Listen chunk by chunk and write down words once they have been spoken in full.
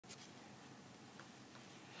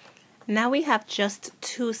Now we have just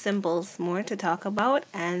two symbols more to talk about,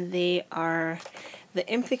 and they are the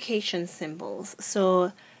implication symbols.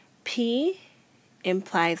 So P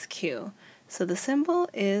implies Q. So the symbol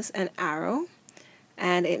is an arrow,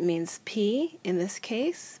 and it means P in this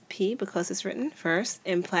case. P, because it's written first,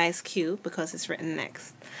 implies Q because it's written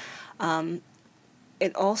next.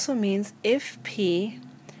 It also means if P,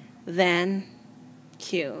 then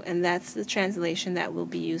Q, and that's the translation that we'll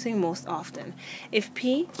be using most often. If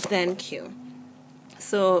P, then Q.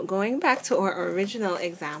 So going back to our original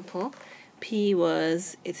example, P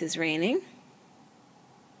was it is raining,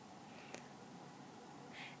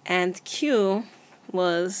 and Q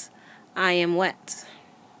was I am wet.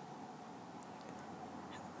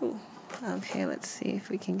 Ooh, okay, let's see if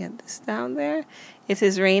we can get this down there. It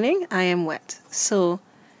is raining, I am wet. So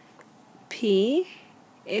P,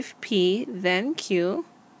 if P, then Q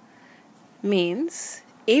means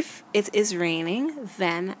if it is raining,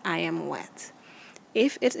 then I am wet.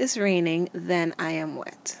 If it is raining, then I am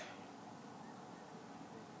wet.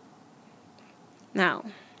 Now,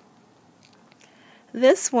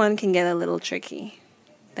 this one can get a little tricky.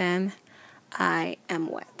 Then I am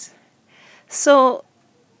wet. So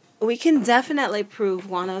we can definitely prove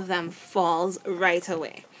one of them falls right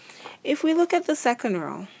away. If we look at the second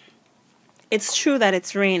row, it's true that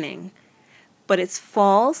it's raining, but it's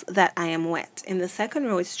false that I am wet. In the second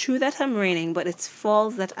row, it's true that I'm raining, but it's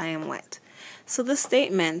false that I am wet. So the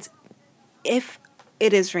statement, if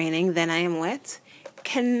it is raining, then I am wet,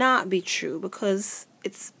 cannot be true because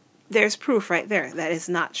there's proof right there that it's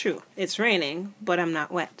not true. It's raining, but I'm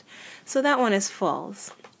not wet. So that one is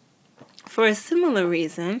false. For a similar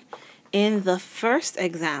reason, in the first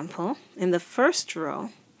example, in the first row,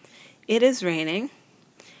 it is raining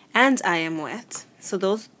and I am wet. So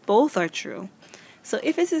those both are true. So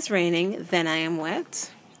if it is raining, then I am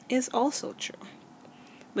wet is also true,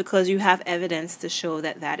 because you have evidence to show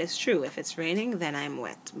that that is true. If it's raining, then I am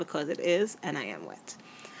wet, because it is, and I am wet.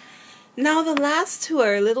 Now the last two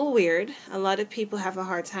are a little weird. A lot of people have a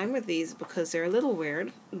hard time with these because they're a little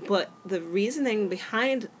weird, but the reasoning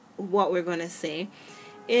behind what we're going to say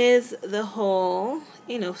is the whole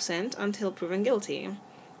innocent until proven guilty.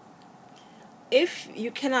 If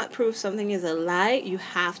you cannot prove something is a lie, you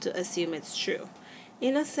have to assume it's true.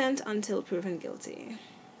 Innocent until proven guilty.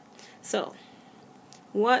 So,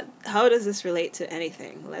 how does this relate to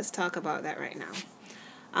anything? Let's talk about that right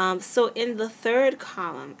now. So in the third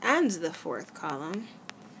column and the fourth column,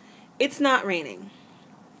 it's not raining.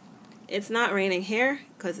 It's not raining here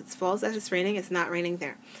because it's false that it's raining. It's not raining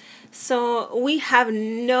there. So we have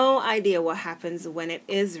no idea what happens when it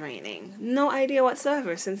is raining. No idea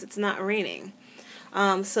whatsoever, since it's not raining.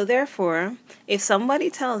 So therefore, if somebody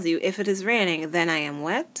tells you if it is raining, then I am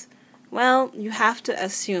wet, well, you have to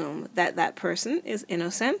assume that that person is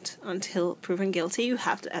innocent until proven guilty. You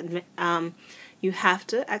have to admit, you have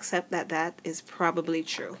to accept that that is probably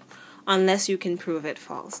true, unless you can prove it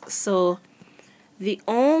false. So the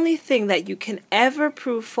only thing that you can ever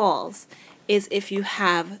prove false is if you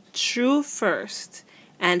have true first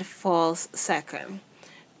and false second.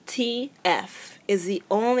 TF is the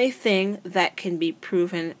only thing that can be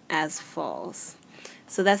proven as false.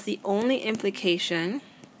 So that's the only implication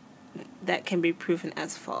that can be proven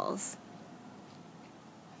as false.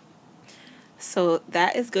 So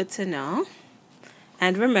that is good to know.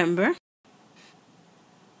 And remember,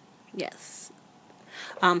 yes.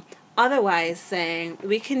 Otherwise, saying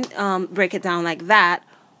we can break it down like that,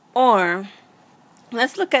 or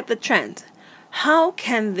let's look at the trend. How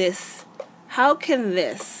can this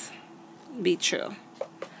be true?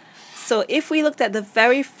 So if we looked at the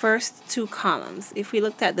very first two columns,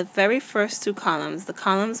 the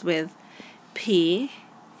columns with P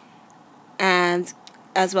and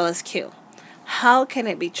as well as Q, how can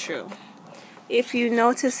it be true? If you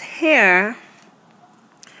notice here,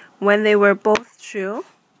 when they were both true,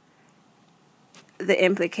 the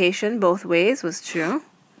implication both ways was true.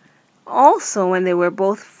 Also, when they were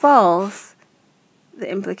both false, the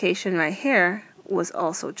implication right here was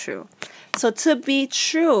also true. So to be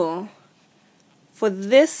true, for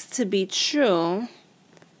this to be true,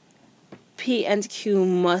 P and Q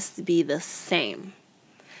must be the same.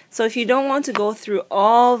 So if you don't want to go through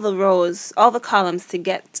all the rows, all the columns to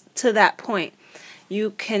get to that point,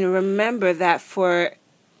 you can remember that for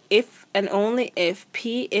if and only if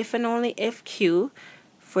P, if and only if Q,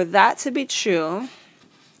 for that to be true,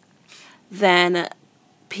 then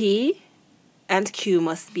P and Q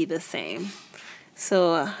must be the same.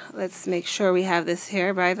 So let's make sure we have this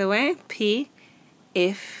here, by the way. P,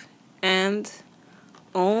 if, and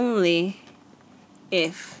only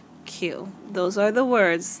if Q. Those are the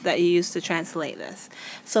words that you use to translate this.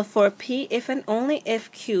 So for P, if and only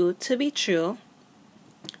if Q to be true,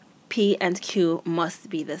 P and Q must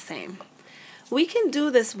be the same. We can do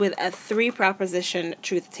this with a 3-proposition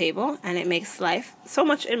truth table, and it makes life so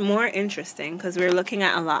much more interesting because we're looking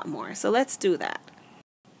at a lot more. So let's do that.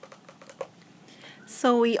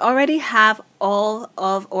 So we already have all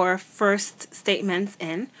of our first statements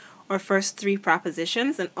in, or first 3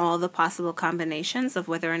 propositions, and all the possible combinations of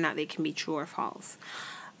whether or not they can be true or false.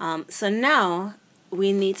 So now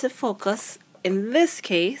we need to focus, in this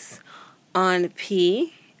case, on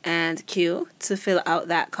P and Q to fill out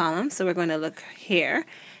that column. So we're going to look here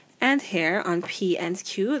and here on P and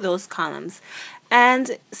Q, those columns.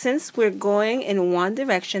 And since we're going in one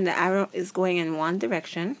direction, the arrow is going in one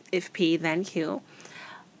direction, if P then Q,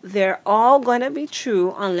 they're all going to be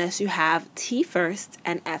true unless you have T first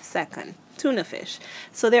and F second. Tuna fish.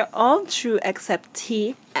 So they're all true except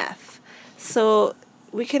T, F. So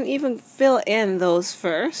we can even fill in those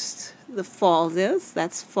first. The falses,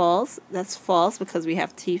 that's false. That's false because we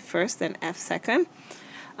have T first and F second.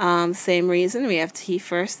 Same reason, we have T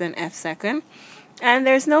first and F second. And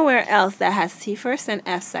there's nowhere else that has T first and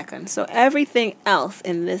F second. So everything else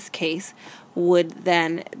in this case would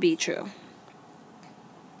then be true.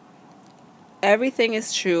 Everything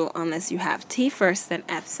is true unless you have T first and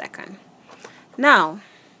F second. Now,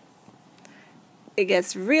 it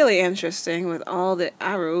gets really interesting with all the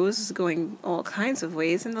arrows going all kinds of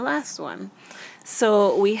ways in the last one.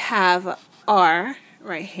 So we have R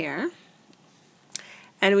right here,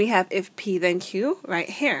 and we have if P then Q right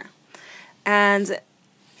here. And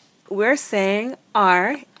we're saying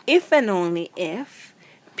R if and only if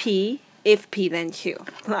P then Q.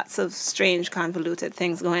 Lots of strange convoluted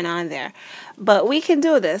things going on there. But we can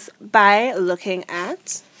do this by looking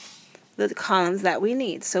at the columns that we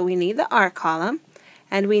need. So we need the R column,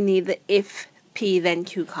 and we need the if P then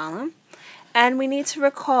Q column. And we need to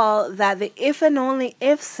recall that the if and only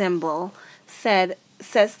if symbol says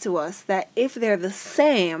to us that if they're the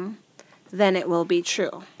same, then it will be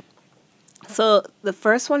true. So the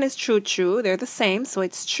first one is true, true. They're the same, so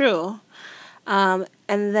it's true. And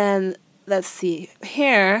then, let's see,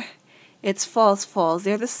 here it's false, false.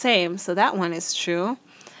 They're the same, so that one is true.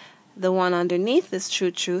 The one underneath is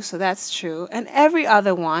true, true, so that's true. And every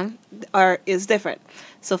other one is different.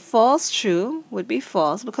 So false, true would be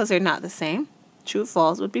false because they're not the same. True,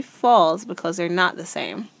 false would be false because they're not the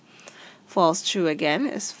same. False, true again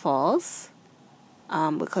is false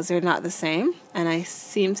because they're not the same. And I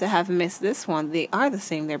seem to have missed this one. They are the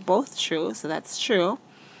same. They're both true, so that's true.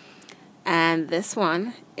 And this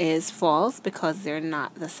one is false because they're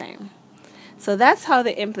not the same. So that's how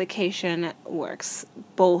the implication works,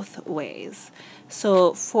 both ways.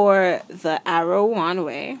 So for the arrow one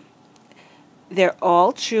way, they're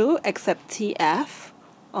all true except TF.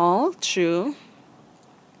 All true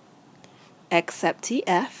except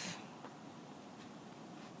TF.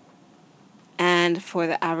 And for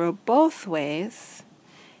the arrow both ways,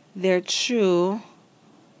 they're true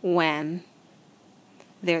when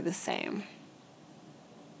they're the same.